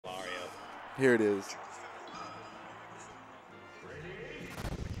Here it is.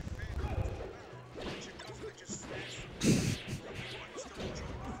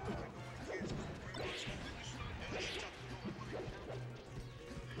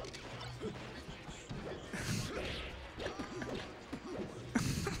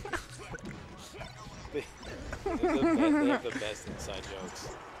 They have the best inside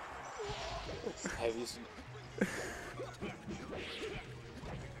jokes. Have you seen?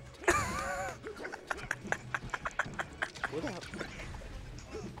 What up?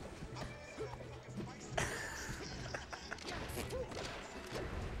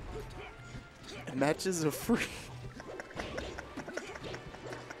 Matches are free.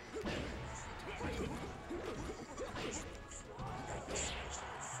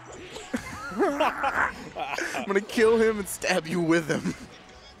 I'm gonna kill him and stab you with him.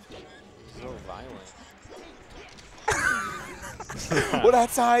 So violent. Well,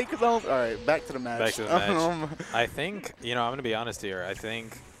 that's high. All right, back to the match. Back to the match. I think, you know, I'm gonna be honest here. I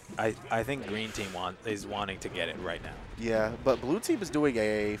think Green Team is wanting to get it right now. Yeah, but Blue Team is doing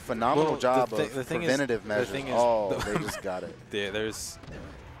a phenomenal job of preventative measures. They just got it. Yeah,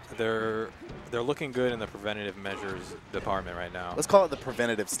 they're looking good in the preventative measures department right now. Let's call it the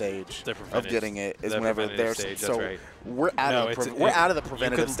preventative stage of getting it. Is whenever they're right. we're out of the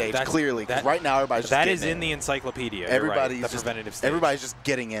preventative stage clearly. Because right now everybody's just that is in the encyclopedia. Everybody's right, the preventative stage. Everybody's just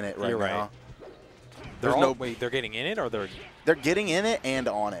getting in it right now. Right. Wait, they're getting in it or they're getting in it and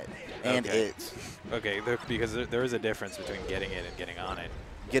on it and Okay, because there is a difference between getting it and getting on it.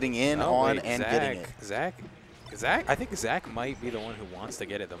 Getting in, on, and getting it. Zach, I think Zach might be the one who wants to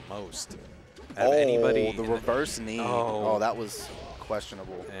get it the most. Out of anybody the reverse knee. Oh, that was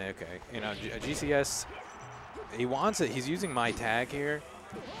questionable. Okay, you know, GCS, he wants it. He's using my tag here.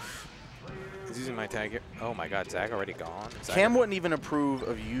 Oh my God, Zach already gone. Cam wouldn't even approve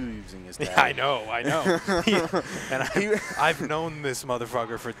of you using his tag. Yeah, I know. And I've known this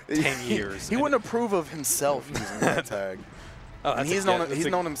motherfucker for 10 years. He wouldn't approve of himself using that tag. Oh, and he's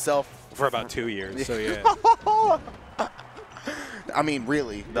known himself for about 2 years. So yeah. I mean,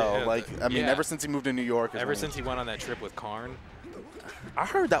 really though. Ever since he moved to New York. Ever since he went on that trip with Karn. I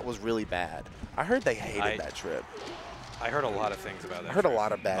heard that was really bad. I heard they hated that trip. I heard a lot of things about that. I heard a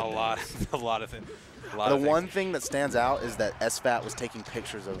lot of bad things. A lot of things. The one thing that stands out is that SFAT was taking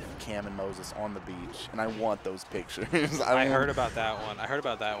pictures of Cam and Moses on the beach, and I want those pictures. I heard about that one.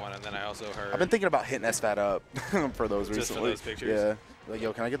 And then I also heard. I've been thinking about hitting SFAT up for those recently. Just for those pictures? Yeah. Like,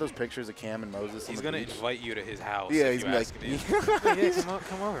 yo, can I get those pictures of Cam and Moses? He's going to invite you to his house. Yeah, he's going to be like,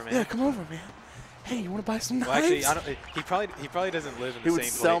 come over, man. Yeah, come over, man. Hey, you want to buy some knives? Well, actually, he probably doesn't live in the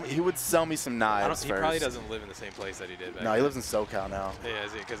same place. He would sell me some knives He probably doesn't live in the same place that he did back then. He lives in SoCal now. Yeah,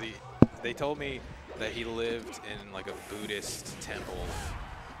 because they told me that he lived in like a Buddhist temple.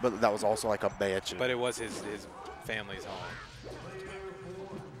 But that was also like a bitch. But it was his family's home.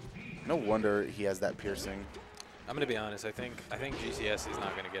 No wonder he has that piercing. I'm gonna be honest. I think GCS is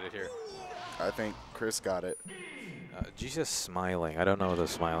not gonna get it here. I think Chris got it. GCS smiling. I don't know what the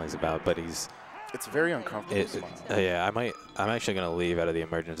smiling's about, but he's. It's very uncomfortable. Yeah, I'm actually gonna leave out of the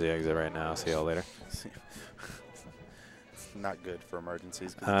emergency exit right now. See y'all later. It's not good for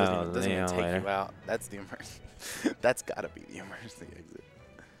emergencies because it doesn't even take you out. That's the emergency. That's gotta be the emergency exit.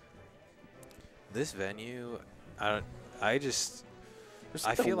 This venue, There's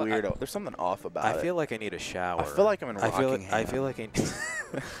something weird. There's something off about it. I feel like I need a shower. I feel like I'm in Rockingham. I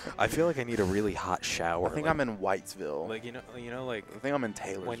feel like I need a really hot shower. I think I'm in Whitesville. Like you know, like I think I'm in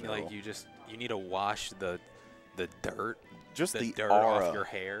Taylorsville. When you need to wash the dirt, just the dirt aura off your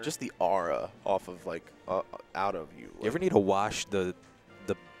hair, just the aura off of out of you. You ever need to wash the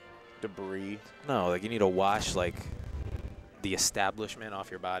debris? No, like you need to wash like the establishment off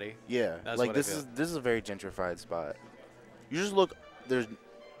your body. Yeah, like this is a very gentrified spot. You just look. There's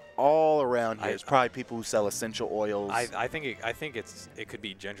all around here. There's probably people who sell essential oils. I think it could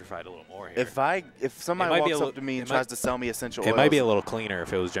be gentrified a little more here. If somebody walks up to me and tries to sell me essential oils, it might be a little cleaner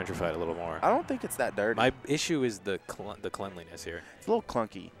if it was gentrified a little more. I don't think it's that dirty. My issue is the cleanliness here. It's a little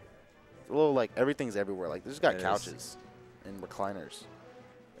clunky. It's a little like everything's everywhere. Like there's got couches and recliners.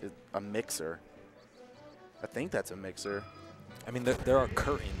 A mixer. I think that's a mixer. I mean, there are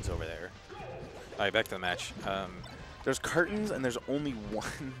curtains over there. All right, back to the match. There's curtains and there's only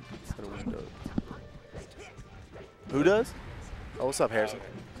one set of windows. Who does? Oh, what's up, Harrison?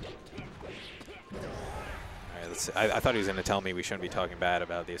 All right, let's see. I thought he was going to tell me we shouldn't be talking bad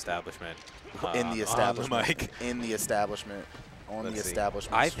about the establishment. In the establishment. On the mic. In the establishment. On the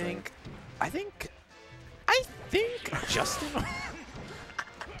establishment. I think Justin.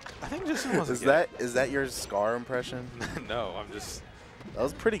 I think Justin wasn't. Is that your Scar impression? No, I'm just. That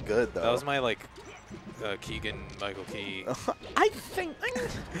was pretty good, though. That was my, like, Keegan, Michael Key. I think.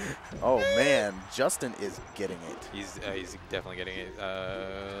 Oh, man. Justin is getting it. He's definitely getting it.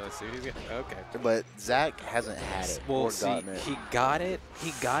 Let's see what he's getting. Okay. But Zach hasn't had it. Well, or see, gotten it. he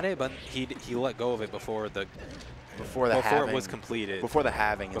got it, but he let go of it before it was completed. Before the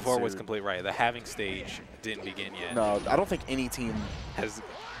halving. Before it was complete, right. The halving stage didn't begin yet. No, I don't think any team has.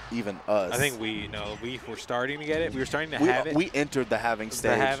 Even us. I think we were starting to get it. We were starting to have it. We entered the halving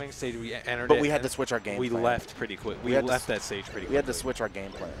stage. The halving stage, we entered it. But we had to switch our game plan. We left pretty quick. We left that stage pretty quick. We had to switch our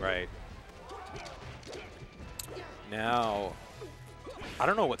game plan. Right. Now, I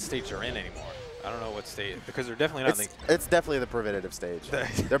don't know what stage they're in anymore. I don't know what stage, because they're definitely not. It's definitely the preventative stage.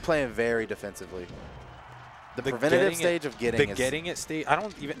 They're playing very defensively. The preventative stage of getting the getting it stage. I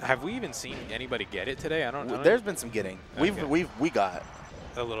don't even have we even seen anybody get it today. I don't. There's been some getting. Okay. We got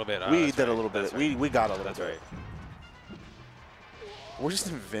a little bit. We did a little bit. We got a little bit. That's right. We're just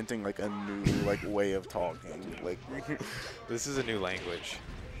inventing like a new like way of talking. Like this is a new language.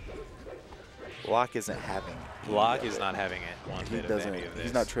 Locke isn't having. Locke is not having it one bit of any of this.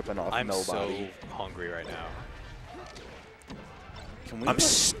 He's not tripping off nobody. I'm so hungry right now. I'm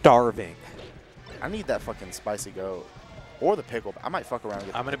starving. I need that fucking spicy goat. Or the pickle. I might fuck around and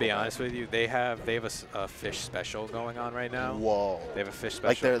get I'm going to be honest with you. They have a fish special going on right now. Whoa. They have a fish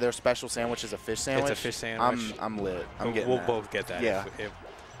special. Like their special sandwich is a fish sandwich? It's a fish sandwich. I'm lit. I'm getting We'll that. both get that. Yeah.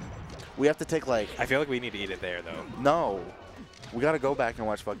 We have to take like... I feel like we need to eat it there, though. No. We got to go back and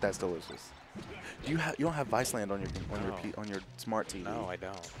watch Fuck That's Delicious. You don't have Viceland on your smart TV. No, I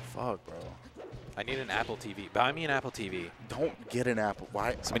don't. Fuck, bro. I need an Apple TV. Buy me an Apple TV. Don't get an Apple.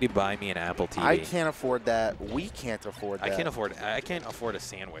 Why? Somebody buy me an Apple TV. I can't afford that. We can't afford that. I can't afford a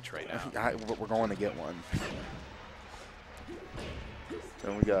sandwich right now. We're going to get one.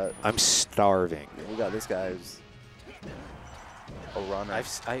 And we got. I'm starving. We got this guy's a runner. I've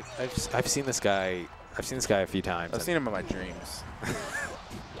seen this guy. I've seen this guy a few times. I've seen him in my dreams.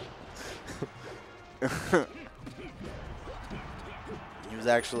 He was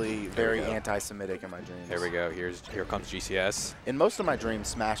actually very anti-Semitic in my dreams. There we go. Here comes GCS. In most of my dreams,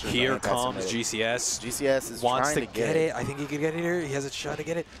 Smashers Here are comes anti-Semitic. GCS. GCS is wants trying to get it. I think he could get it here. He has a shot to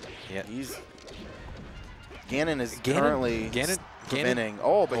get it. Yeah. Gannon is currently preventing.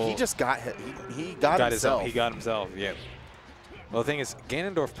 Oh, but he just got hit. He got himself. He got himself. Yeah. Well, the thing is,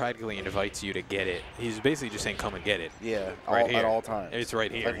 Ganondorf practically invites you to get it. He's basically just saying, "Come and get it." Yeah, right at all times. It's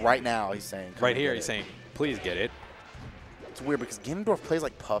right here. Like right now, he's saying. Right here, he's saying, "Please get it." It's weird because Ganondorf plays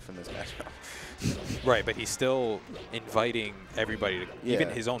like Puff in this matchup. Right, but he's still inviting everybody to, even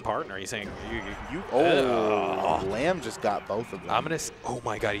his own partner. He's saying, Lamb just got both of them. I'm gonna. Oh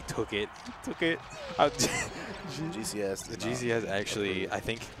my God, he took it. Took it. GCS. The GCS actually, I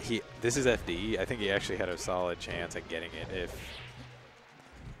think this is FDE. I think he actually had a solid chance at getting it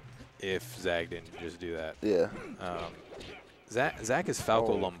if Zach didn't just do that. Yeah. Zach is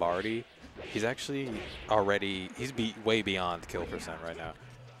Falco Lombardi. He's actually already, he's way beyond kill percent right now.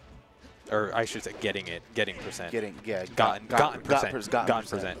 Or I should say getting percent. Gotten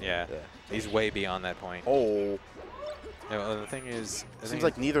percent, yeah. He's way beyond that point. Oh. Yeah, the thing is, seems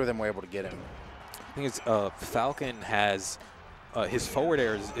like neither of them were able to get him. The thing is, Falcon has, his forward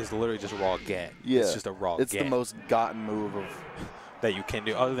air is literally just raw get. Yeah. It's just a raw get. It's the most gotten move of that you can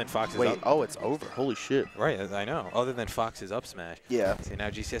do, other than Fox's up. Oh, it's over. Holy shit. Right, I know. Other than Fox's up smash. Yeah. See,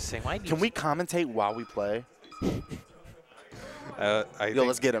 now GCS is saying, why do you... Can we commentate while we play? Yo,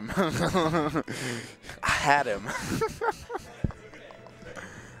 let's get him. I had him.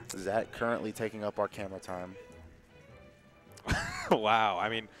 Zach currently taking up our camera time. Wow. I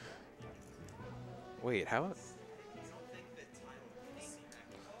mean, wait, how...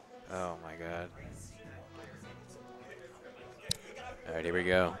 Oh, my God. All right, here we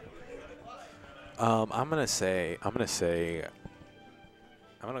go. I'm gonna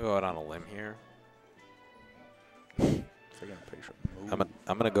go out on a limb here. I'm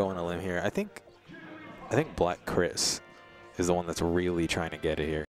gonna go on a limb here. I think Black Chris is the one that's really trying to get it here.